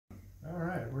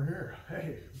right, we're here.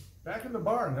 Hey, back in the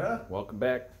barn, huh? Welcome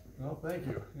back. Well, thank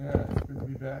you. Yeah, it's good to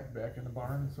be back in the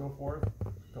barn and so forth.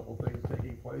 A couple things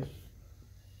taking place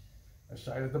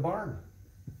aside of the barn.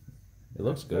 It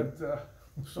looks good.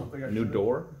 Something I New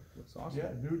door. Looks awesome.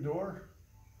 Yeah, new door,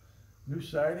 new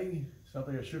siding.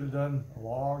 Something I should have done a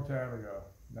long time ago.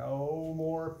 No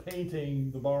more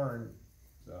painting the barn.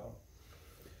 So,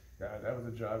 yeah, that was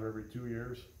a job every 2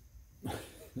 years.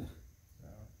 Anyways.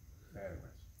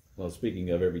 Well, speaking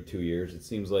of every 2 years, it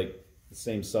seems like the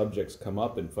same subjects come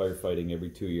up in firefighting every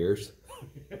 2 years.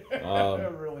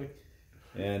 Really.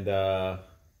 And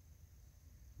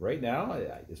right now,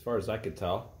 as far as I could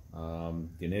tell,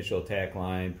 the initial attack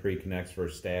line, pre-connects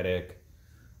versus static,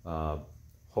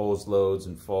 hose loads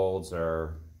and folds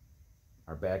are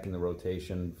back in the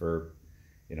rotation for,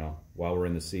 while we're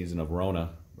in the season of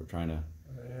Rona. We're trying to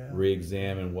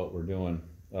re-examine what we're doing.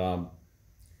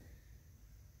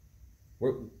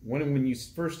 When you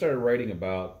first started writing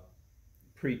about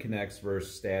pre-connects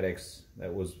versus statics,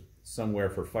 that was somewhere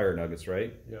for fire nuggets,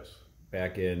 right? Yes.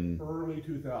 Back in early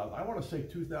 2000. I want to say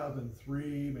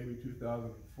 2003, maybe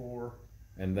 2004.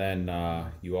 And then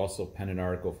you also penned an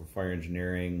article for Fire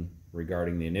Engineering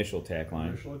regarding the initial attack line.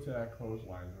 Initial attack hose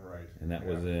lines, right. And that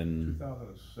was in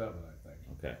 2007, I think.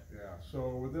 Okay. Yeah,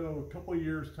 so within a couple of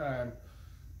years' time,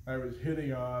 I was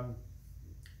hitting on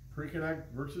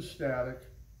pre-connect versus static,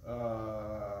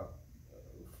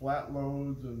 flat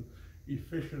loads and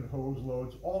efficient hose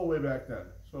loads all the way back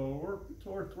then. So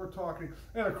we're talking,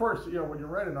 and of course, when you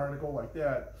write an article like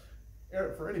that,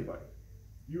 for anybody,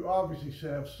 you obviously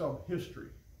have some history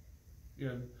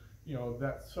in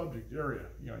that subject area.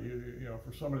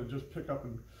 For somebody to just pick up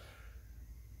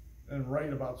and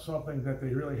write about something that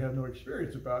they really have no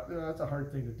experience about, that's a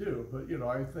hard thing to do. But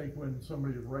I think when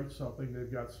somebody writes something,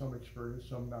 they've got some experience,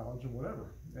 some knowledge, and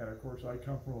whatever. And of course, I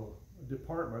come from a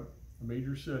department, a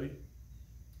major city.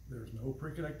 There's no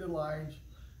pre-connected lines,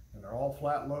 and they're all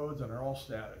flat loads, and they're all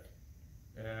static.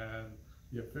 And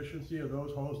the efficiency of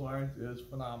those hose lines is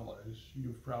phenomenal, as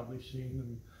you've probably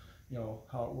seen, and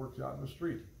how it works out in the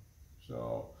street.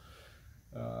 So,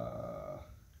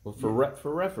 well,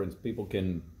 for reference, people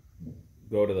can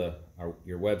go to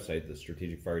your website, the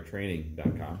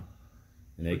strategicfiretraining.com,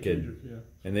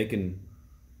 and they can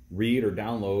read or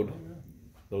download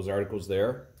those articles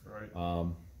there. Right.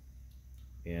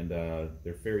 And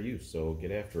they're fair use, so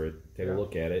get after it, take a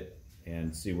look at it,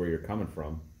 and see where you're coming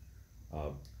from.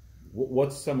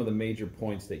 What's some of the major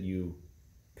points that you,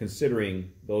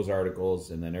 considering those articles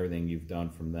and then everything you've done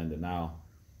from then to now,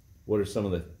 what are some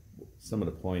of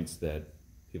the points that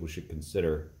people should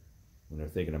consider when they're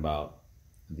thinking about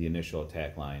the initial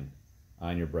attack line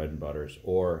on your bread and butters,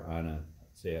 or on an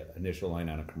initial line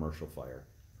on a commercial fire?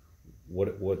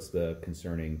 What's the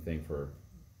concerning thing for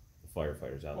the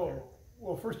firefighters out there?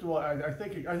 Well, first of all, I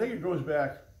think it goes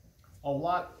back a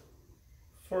lot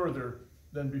further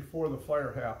than before the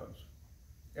fire happens,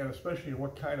 and especially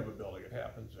what kind of a building it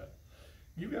happens in.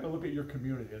 You've got to look at your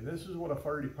community, and this is what a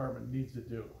fire department needs to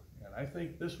do. And I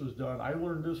think this was done. I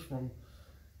learned this from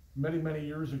many, many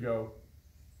years ago,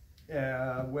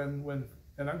 and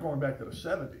I'm going back to the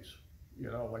 70s.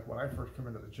 Like when I first come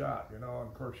into the job, and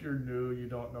of course you're new, you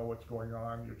don't know what's going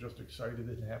on, you're just excited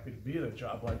and happy to be in a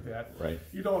job like that. Right.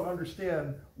 You don't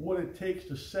understand what it takes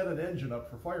to set an engine up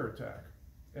for fire attack.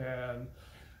 And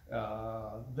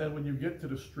then when you get to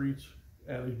the streets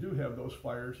and they do have those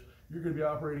fires, you're going to be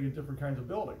operating in different kinds of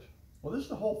buildings. Well, this is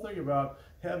the whole thing about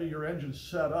having your engine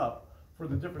set up for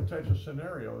the different types of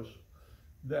scenarios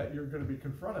that you're going to be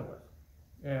confronted with.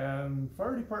 And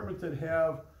fire departments that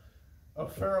have a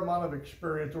fair amount of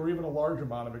experience, or even a large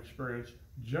amount of experience,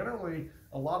 generally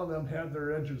a lot of them have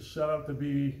their engines set up to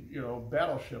be,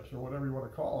 battleships or whatever you want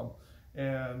to call them,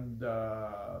 and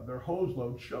their hose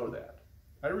loads show that.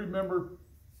 I remember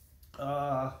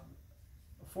a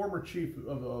former chief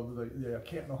of the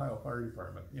Canton, Ohio Fire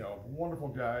Department, wonderful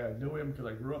guy. I knew him because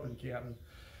I grew up in Canton,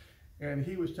 and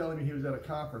he was telling me he was at a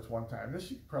conference one time. This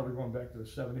is probably going back to the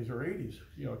 70s or 80s,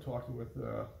 talking with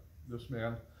this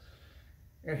man.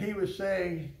 And he was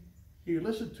saying he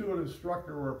listened to an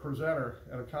instructor or a presenter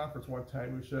at a conference one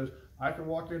time who says, I can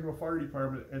walk into a fire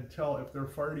department and tell if their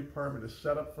fire department is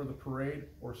set up for the parade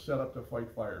or set up to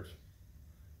fight fires.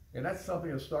 And that's something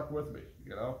that stuck with me,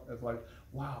 It's like,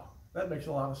 wow, that makes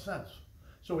a lot of sense.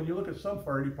 So when you look at some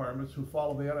fire departments who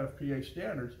follow the NFPA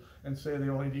standards and say they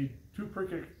only need two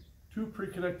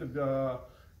pre-connected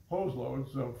hose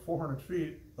loads of 400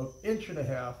 feet of 1.5 inches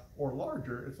or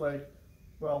larger, it's like,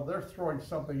 well, they're throwing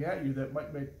something at you that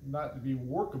might not be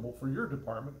workable for your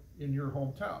department in your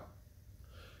hometown.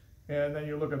 And then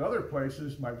you look at other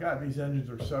places, my God, these engines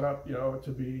are set up,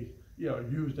 to be,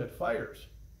 used at fires.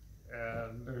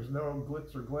 And there's no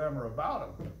glitz or glamour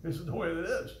about them. This is the way it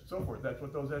is, so forth. That's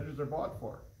what those engines are bought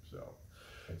for. So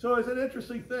it's an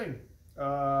interesting thing.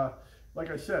 Like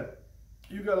I said,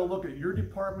 you got to look at your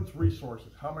department's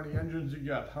resources. How many engines you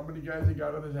got? How many guys you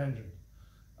got on this engine?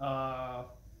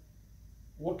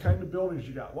 What kind of buildings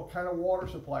you got? What kind of water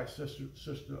supply system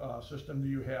do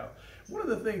you have? One of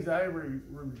the things I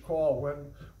recall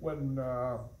when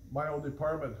my old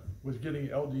department was getting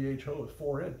LDH hose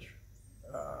 4-inch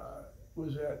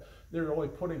was that they were only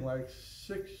putting like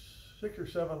six or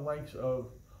seven lengths of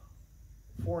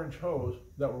 4-inch hose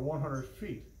that were 100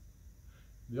 feet.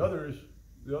 The other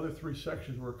three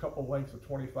sections were a couple lengths of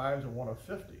 25s and one of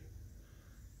 50.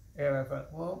 And I thought,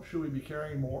 well, should we be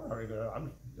carrying more? I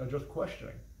mean, I'm just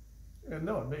questioning. And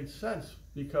no, it made sense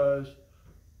because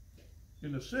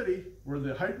in the city where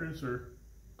the hydrants are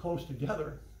close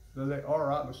together than they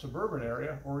are out in a suburban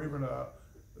area or even a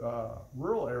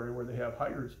rural area where they have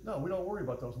hydrants, no, we don't worry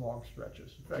about those long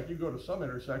stretches. In fact, you go to some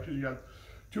intersections, you got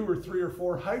 2 or 3 or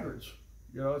 4 hydrants.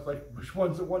 It's like, which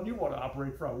one's the one you want to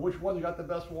operate from? Which one's got the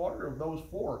best water of those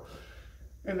 4?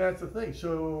 And that's the thing.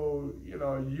 So,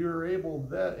 you're able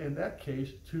in that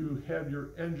case to have your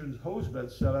engine's hose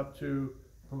bed set up to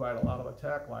provide a lot of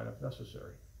attack line if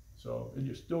necessary. So, and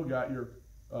you still got your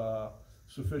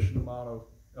sufficient amount of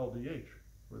LDH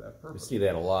for that purpose. I see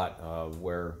that a lot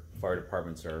where fire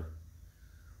departments are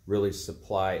really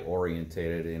supply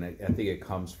orientated, and I think it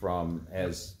comes from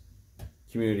as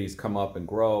communities come up and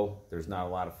grow, there's not a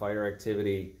lot of fire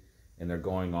activity, and they're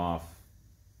going off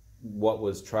what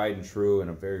was tried and true in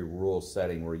a very rural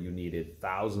setting where you needed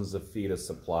thousands of feet of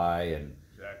supply and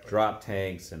drop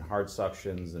tanks and hard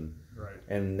suctions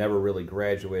and never really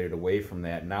graduated away from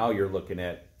that. Now you're looking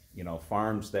at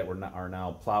farms that are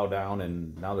now plowed down,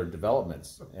 and now they're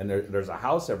developments, and there's a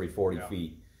house every 40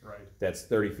 feet that's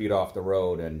 30 feet off the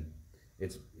road, and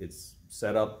it's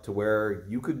set up to where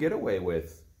you could get away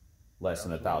with less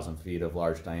than 1,000 feet of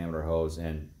large diameter hose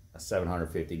and a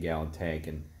 750 gallon tank,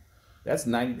 and that's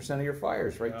 90% of your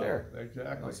fires right there.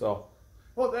 Exactly. So,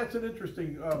 well, that's an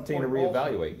interesting continue to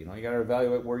reevaluate. You got to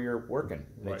evaluate where you're working,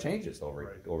 and it changes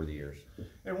over the years.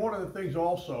 And one of the things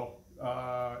also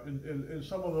in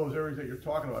some of those areas that you're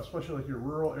talking about, especially like your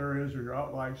rural areas or your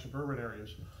outlying suburban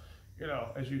areas,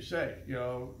 as you say,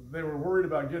 they were worried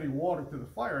about getting water to the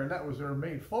fire, and that was their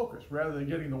main focus, rather than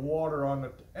getting the water on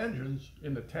the engines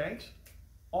in the tanks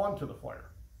onto the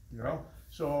fire.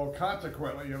 So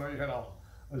consequently, you had a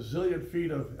zillion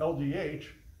feet of LDH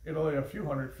and only a few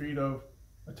hundred feet of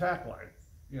attack line.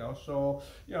 So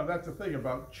that's the thing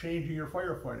about changing your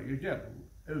firefighting. Again,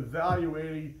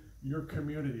 evaluating your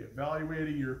community,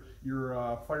 evaluating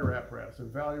your fire apparatus,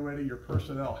 evaluating your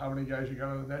personnel, how many guys you got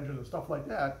on an engine and stuff like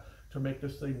that to make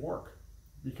this thing work.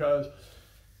 Because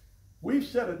we've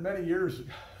said it many years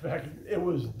back, it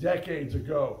was decades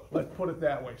ago, let's put it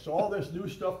that way. So all this new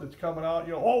stuff that's coming out,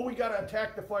 we got to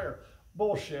attack the fire.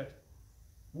 Bullshit.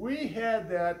 We had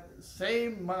that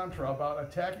same mantra about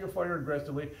attacking a fire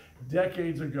aggressively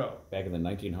decades ago. Back in the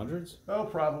 1900s? Oh,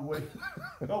 probably.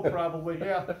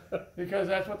 Yeah. Because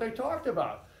that's what they talked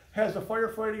about. Has the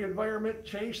firefighting environment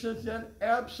changed since then?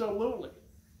 Absolutely.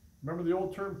 Remember the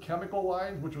old term chemical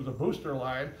lines, which was a booster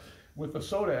line with the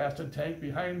soda acid tank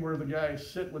behind where the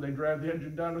guys sit when they drive the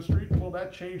engine down the street? Well,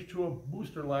 that changed to a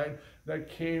booster line that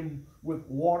came with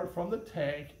water from the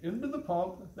tank into the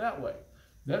pump that way.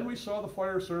 Then we saw the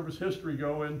fire service history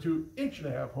go into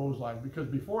 1.5-inch hose line, because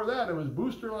before that it was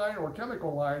booster line or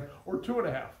chemical line or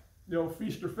 2.5.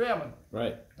 Feast or famine.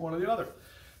 Right. One or the other.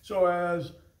 So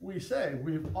as we say,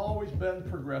 we've always been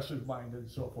progressive minded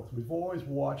and so forth. We've always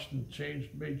watched and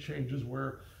made changes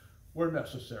where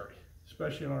necessary,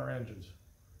 especially in our engines.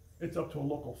 It's up to a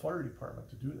local fire department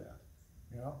to do that.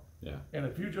 Yeah. And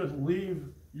if you just leave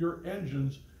your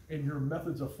engines and your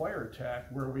methods of fire attack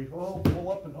where we pull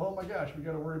up and oh my gosh, we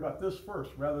got to worry about this first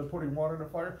rather than putting water in a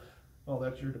fire,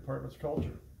 that's your department's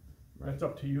culture. Right. It's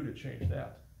up to you to change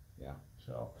that. Yeah.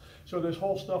 So this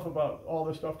whole stuff about all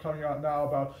this stuff coming out now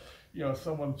about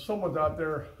someone's out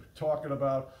there talking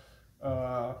about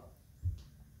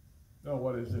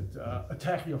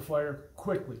attacking a fire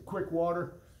quickly, quick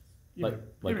water. Give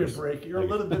me a break. You're a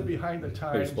little bit behind the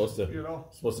times. You're supposed to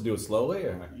do it slowly,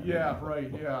 or? Yeah, right.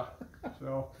 Yeah.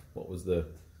 So what was the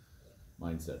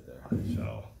mindset there?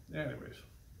 So, anyways,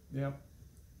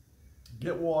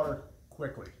 get water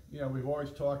quickly. We've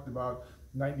always talked about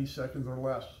 90 seconds or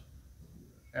less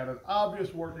at an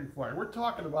obvious working fire. We're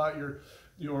talking about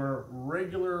your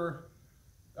regular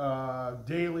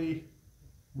daily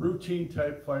routine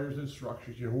type fires and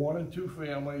structures, your 1 and 2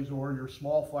 families, or your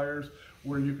small fires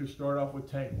where you can start off with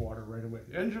tank water right away.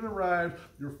 The engine arrives,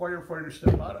 your firefighters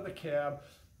step out of the cab,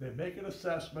 they make an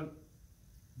assessment,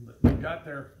 they've got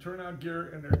their turnout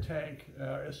gear in their tank,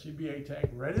 SCBA tank,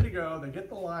 ready to go. They get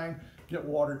the line, get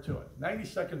water to it. 90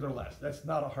 seconds or less. That's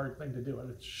not a hard thing to do.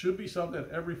 And it should be something that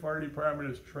every fire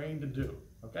department is trained to do.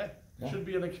 Okay? It should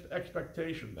be an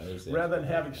expectation. Rather than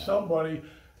having somebody,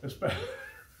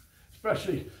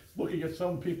 especially looking at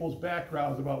some people's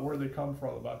backgrounds about where they come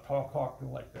from, about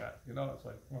talking like that. You know, it's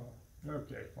like, well,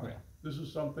 okay, fine. Yeah. This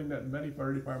is something that many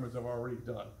fire departments have already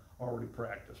done, already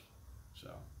practiced.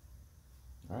 So.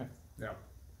 All right. Yeah.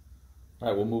 All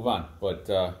right, we'll move on. But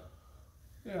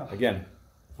Yeah. again,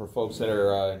 for folks that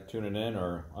are tuning in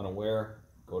or unaware,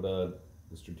 go to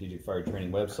the Strategic Fire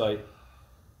Training website,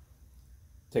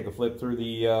 take a flip through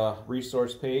the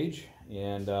resource page,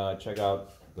 and check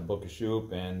out the Book of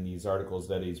Shoup and these articles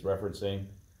that he's referencing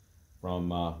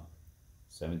from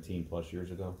 17 plus years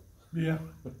ago. Yeah.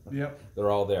 Yeah. They're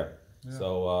all there. Yeah.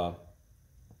 So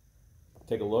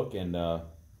take a look and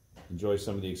enjoy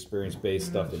some of the experience-based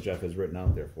stuff that Jeff has written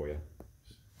out there for you.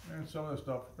 And some of the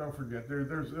stuff, don't forget,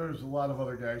 there's a lot of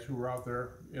other guys who are out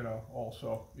there, you know,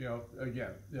 also, you know,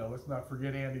 again, you know, let's not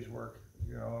forget Andy's work,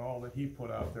 you know, and all that he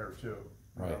put out there too.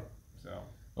 Right. Know? So.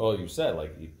 Well, you said,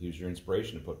 like, he was your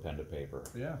inspiration to put pen to paper.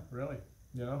 Yeah, really,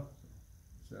 you know,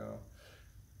 so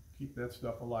keep that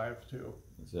stuff alive too.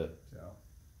 That's it. So,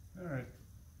 all right.